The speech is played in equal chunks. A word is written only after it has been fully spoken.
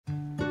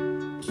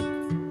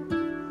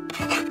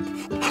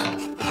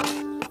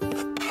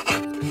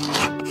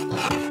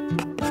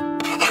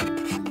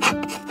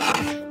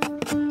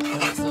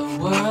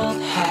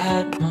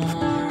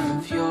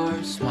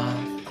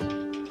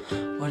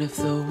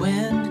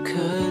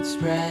could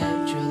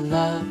spread your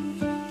love?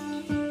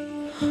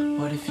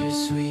 What if your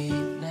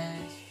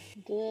sweetness?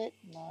 Good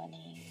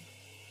morning.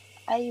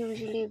 I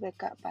usually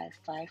wake up by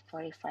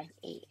 5:45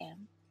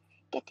 a.m.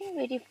 Getting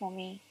ready for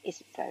me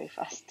is very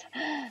fast.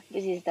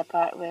 This is the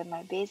part where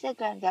my basic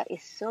granddad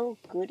is so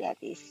good at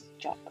his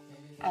job.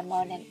 I'm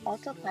on an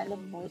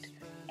autopilot mode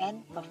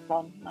and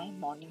perform my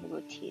morning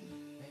routine.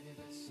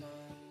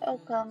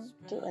 Welcome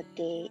to a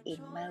day in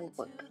my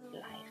work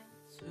life.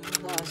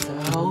 Lost the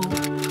hope.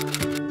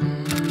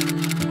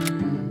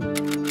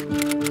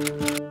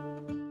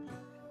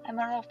 I'm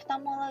an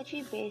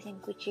ophthalmology based in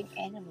Kuching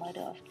and a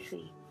mother of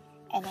 3,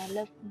 and I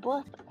love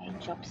both my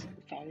jobs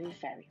very,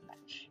 very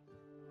much.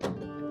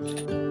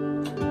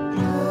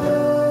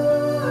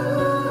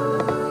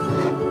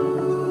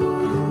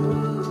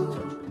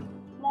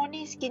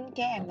 Morning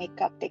skincare and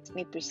makeup takes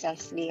me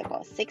precisely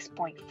about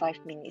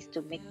 6.5 minutes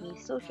to make me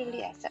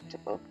socially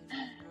acceptable.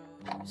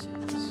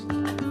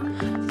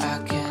 I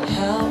can't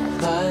help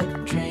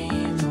but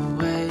dream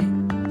away.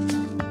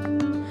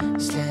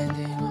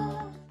 Standing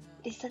on.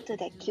 Listen to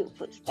that cute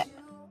footstep.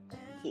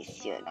 He's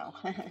here now.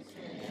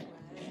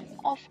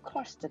 Of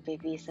course the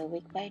baby is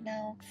awake by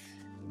now.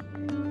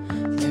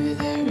 Maybe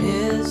there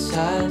is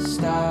a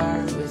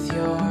star with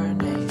your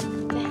name.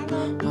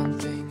 One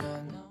thing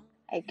I know.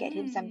 I get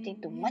him something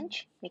to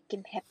munch, make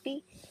him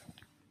happy.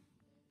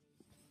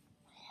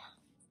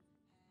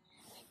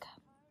 Wake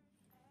up.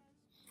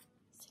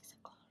 6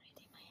 o'clock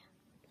already, Maya.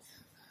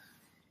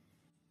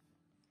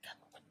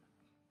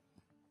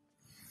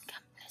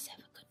 Come, let's have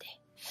a good day.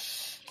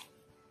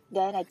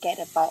 Then I get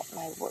about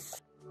my work.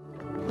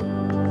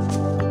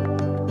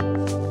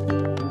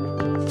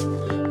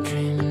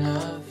 Dreaming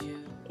of you.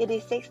 It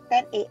is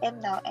 6:10 a.m.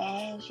 now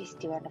and she's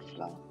still on the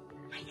floor.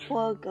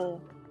 Poor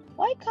girl.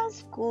 Why can't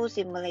schools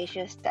in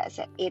Malaysia start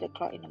at 8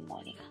 o'clock in the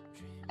morning?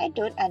 I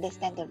don't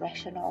understand the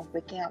rationale of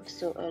waking up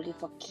so early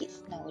for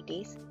kids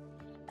nowadays.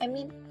 I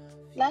mean,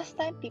 last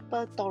time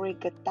people tore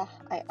getah,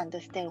 I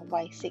understand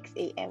why 6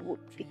 a.m.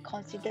 would be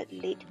considered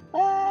late.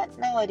 But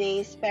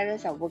nowadays,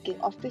 parents are working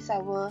office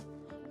hour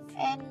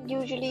and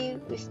usually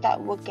we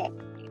start work at,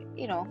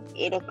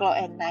 8 o'clock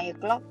and 9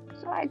 o'clock.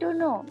 So I don't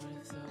know.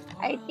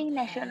 I think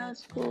national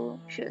school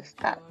should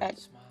start at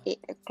 8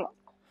 o'clock.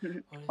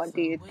 What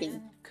do you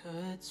think?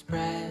 Could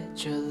spread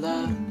your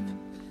love.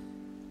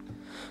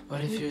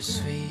 What if your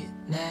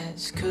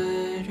sweetness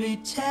could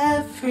reach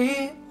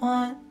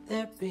everyone?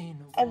 There be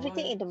no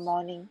Everything in the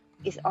morning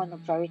is on a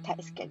very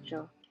tight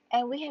schedule,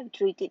 and we have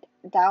drilled it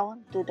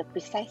down to the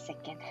precise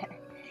second.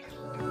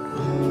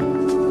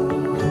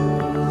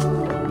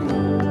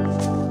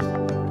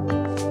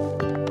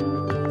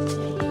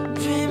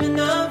 dreaming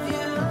of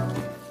you.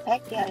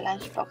 Pack their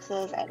lunch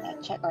boxes and I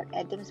check on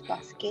Adam's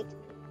basket.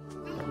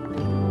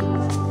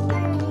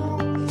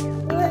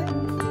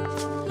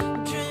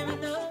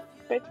 Dreaming of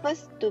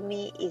Breakfast to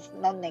me is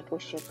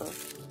non-negotiable.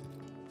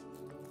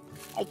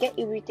 I get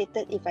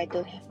irritated if I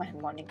don't have my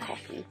morning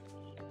coffee.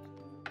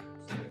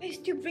 You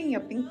still bring your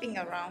ping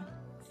around.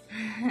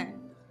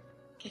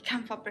 Okay,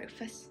 come for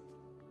breakfast.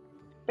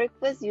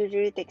 Breakfast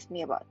usually takes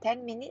me about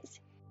 10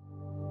 minutes.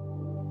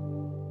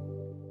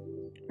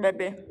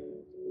 Baby.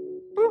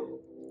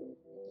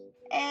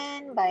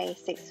 And by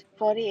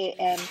 6:40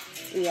 a.m.,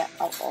 we are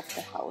out of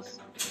the house.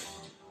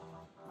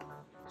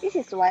 This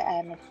is why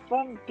I am a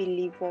firm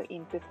believer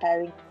in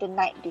preparing the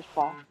night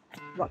before.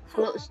 What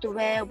clothes to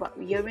wear, what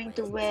earring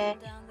to wear,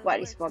 what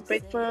is for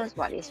breakfast,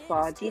 what is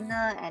for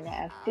dinner, and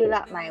I fill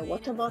up my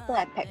water bottle,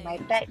 I pack my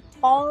bag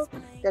all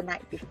the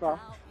night before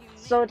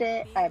so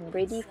that I'm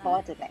ready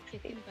for the next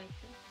day.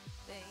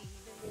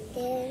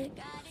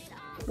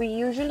 We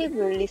usually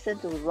will listen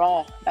to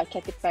Raw by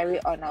Katy Perry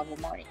on our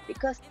morning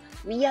because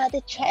we are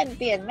the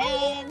champion,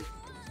 man!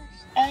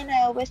 And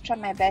I always try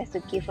my best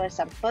to give her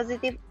some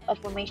positive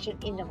affirmation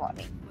in the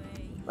morning.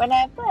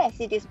 Whenever I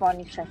see this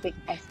morning traffic,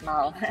 I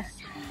smile.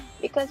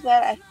 Because,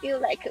 well, I feel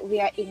like we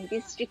are in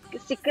this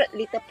secret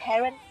little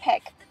parent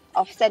pack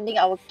of sending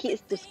our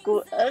kids to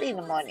school early in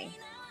the morning.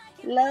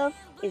 Love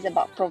is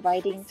about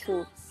providing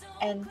too.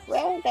 And,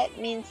 well, that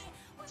means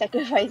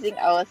sacrificing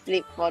our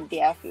sleep for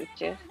their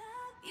future.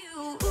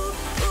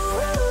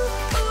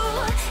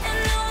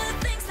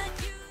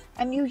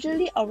 I'm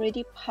usually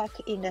already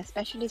parked in the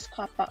specialist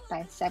car park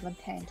by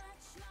 7:10.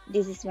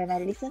 This is when I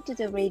listen to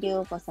the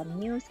radio for some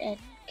news and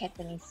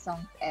Cantonese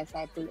songs as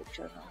I bullet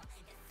journal.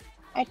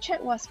 I check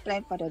what's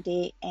planned for the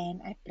day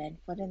and I plan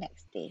for the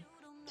next day.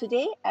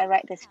 Today, I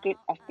write the script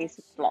of this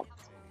vlog.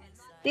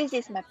 This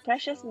is my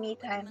precious me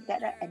time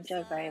that I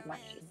enjoy very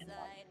much in the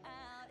morning.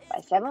 By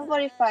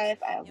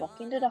 7:45, I walk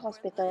into the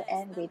hospital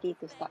and ready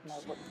to start my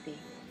work day.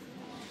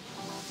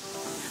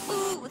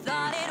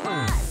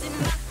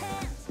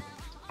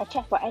 I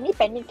check for any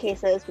pending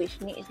cases which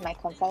needs my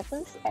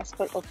consultant's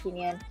expert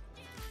opinion,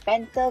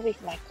 banter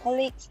with my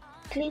colleagues,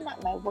 clean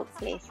up my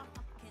workplace.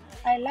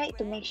 I like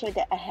to make sure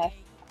that I have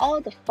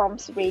all the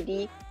forms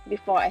ready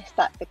before I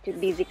start the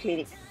busy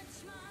clinic.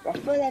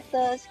 Refer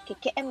letters,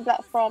 KKM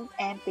blood form,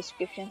 and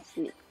prescription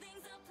slip.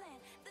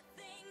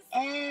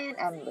 And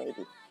I'm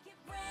ready.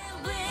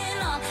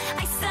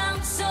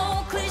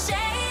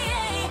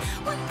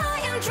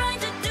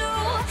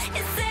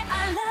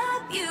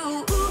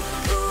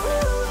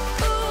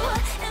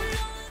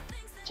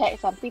 check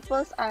some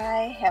people's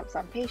eye, help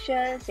some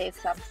patients, save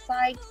some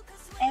sites,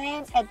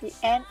 and at the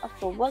end of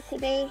the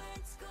workday,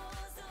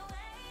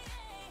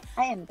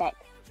 I am back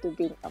to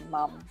being a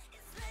mom.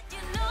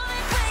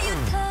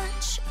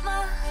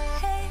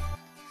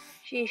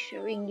 She's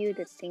showing you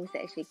the things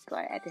that she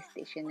got at the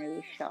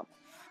stationery shop.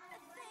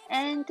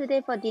 And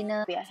today for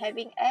dinner, we are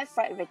having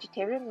air-fried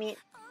vegetarian meat,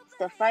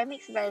 stir-fried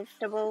mixed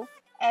vegetable,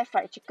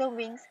 air-fried chicken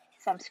wings,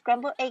 some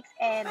scrambled eggs,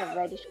 and a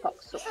radish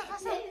pork soup.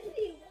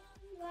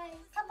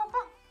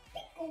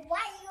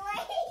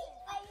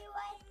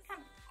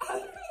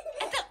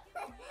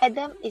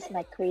 Adam is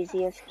my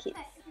craziest kid.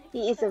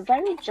 He is a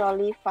very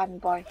jolly, fun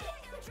boy,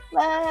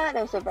 but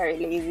also very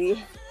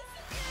lazy.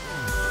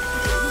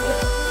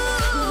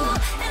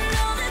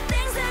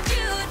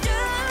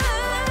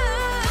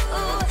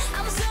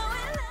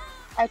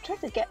 I try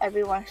to get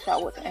everyone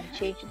showered and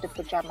changed into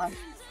pajamas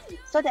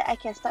so that I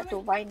can start to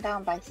wind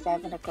down by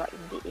 7 o'clock in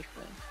the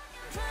evening.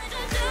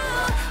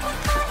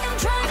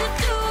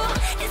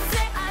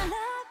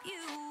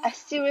 I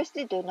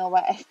seriously don't know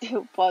why I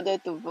still bother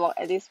to vlog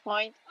at this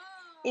point.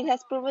 It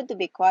has proven to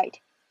be quite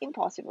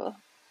impossible.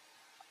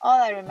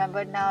 All I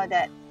remember now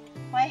that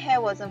my hair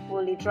wasn't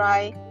fully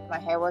dry, my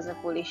hair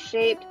wasn't fully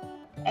shaped,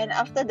 and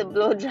after the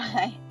blow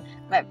dry,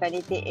 my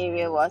vanity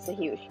area was a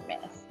huge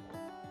mess.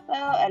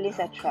 Well, at least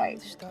I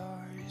tried.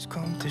 Stars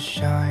come to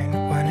shine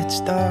when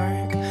it's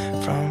dark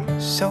from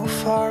so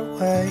far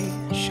away.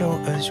 Show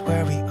us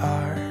where we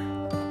are.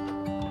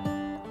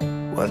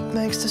 What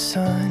makes the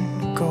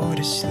sun go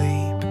to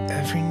sleep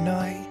every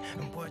night?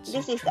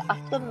 This is the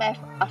aftermath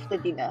after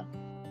dinner.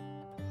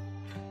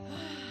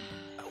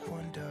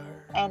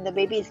 And the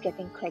baby is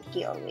getting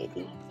cranky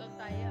already. So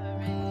tired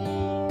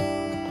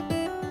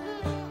already.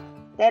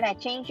 Then I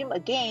change him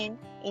again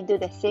into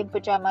the same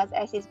pajamas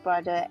as his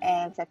brother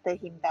and settle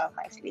him down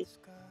nicely.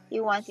 He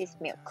wants his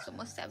milk. It's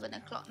almost 7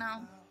 o'clock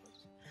now.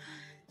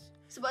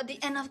 It's about the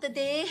end of the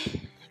day.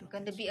 I'm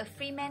going to be a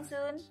free man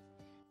soon.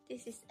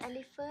 This is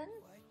Elephant.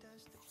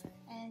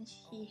 And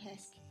he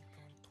has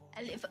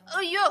elephant.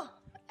 Oh yo!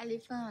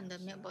 Elephant on the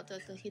milk bottle,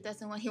 so he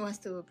doesn't want, he wants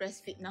to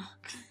breastfeed now.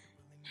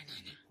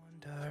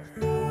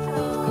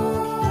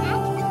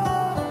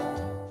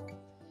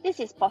 This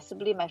is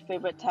possibly my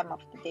favorite time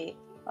of the day.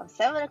 From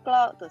 7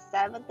 o'clock to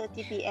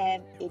 7:30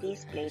 p.m, it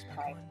is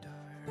playtime.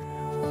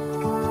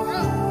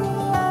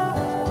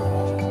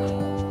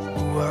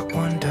 I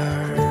wonder.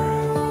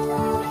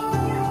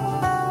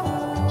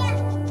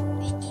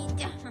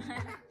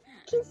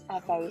 Kids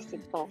are very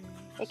simple.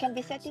 They can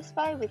be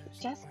satisfied with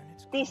just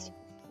this,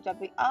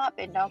 jumping up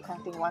and down,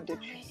 counting 1 to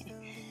 3.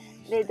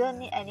 They don't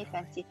need any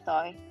fancy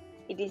toy.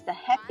 It is the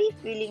happy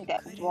feeling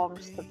that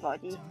warms the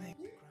body.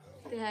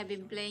 They have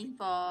been playing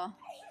for,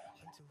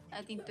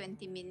 I think,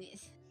 20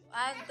 minutes.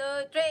 1,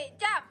 2, 3,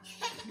 jump!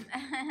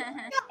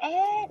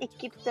 And it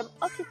keeps them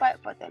occupied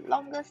for the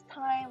longest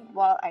time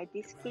while I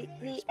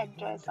discreetly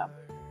enjoy some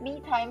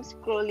me time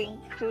scrolling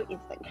through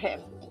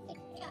Instagram.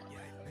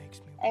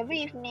 Every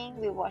evening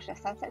we watch the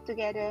sunset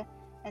together,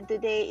 and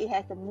today it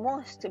has the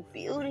most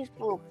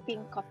beautiful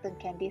pink cotton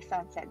candy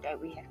sunset that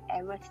we have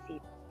ever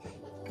seen.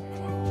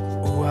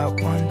 Oh, I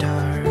wonder.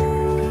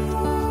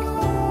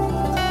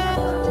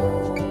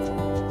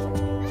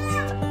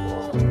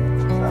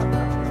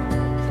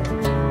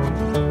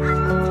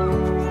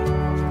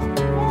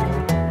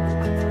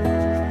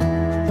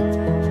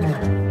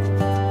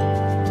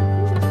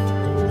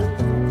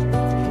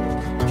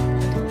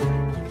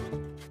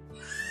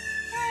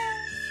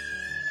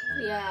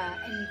 We are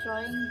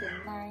enjoying the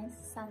nice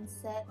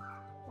sunset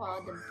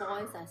while the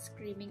boys are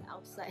screaming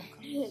outside.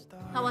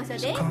 How was your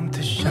day? Come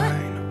to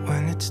shine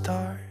when it's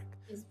dark.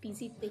 She's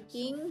busy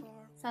taking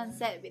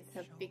sunset with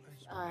her big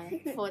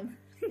phone.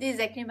 This is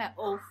actually my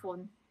old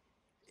phone.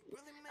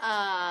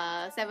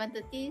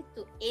 7:30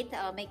 to 8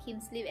 I'll make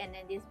him sleep, and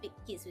then these big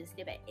kids will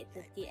sleep at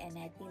 8:30, and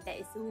I think that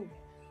is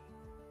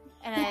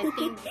and I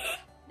think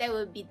that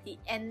will be the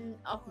end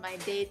of my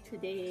day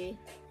today.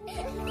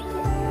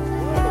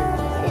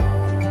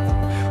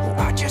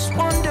 I just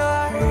wonder.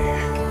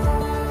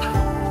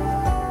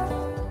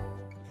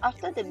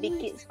 After the big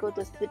kids go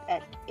to sleep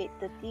at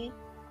 8:30,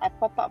 I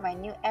pop out my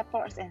new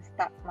AirPods and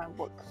start my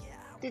work.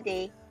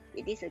 Today,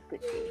 it is a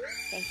good day.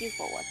 Thank you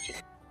for watching.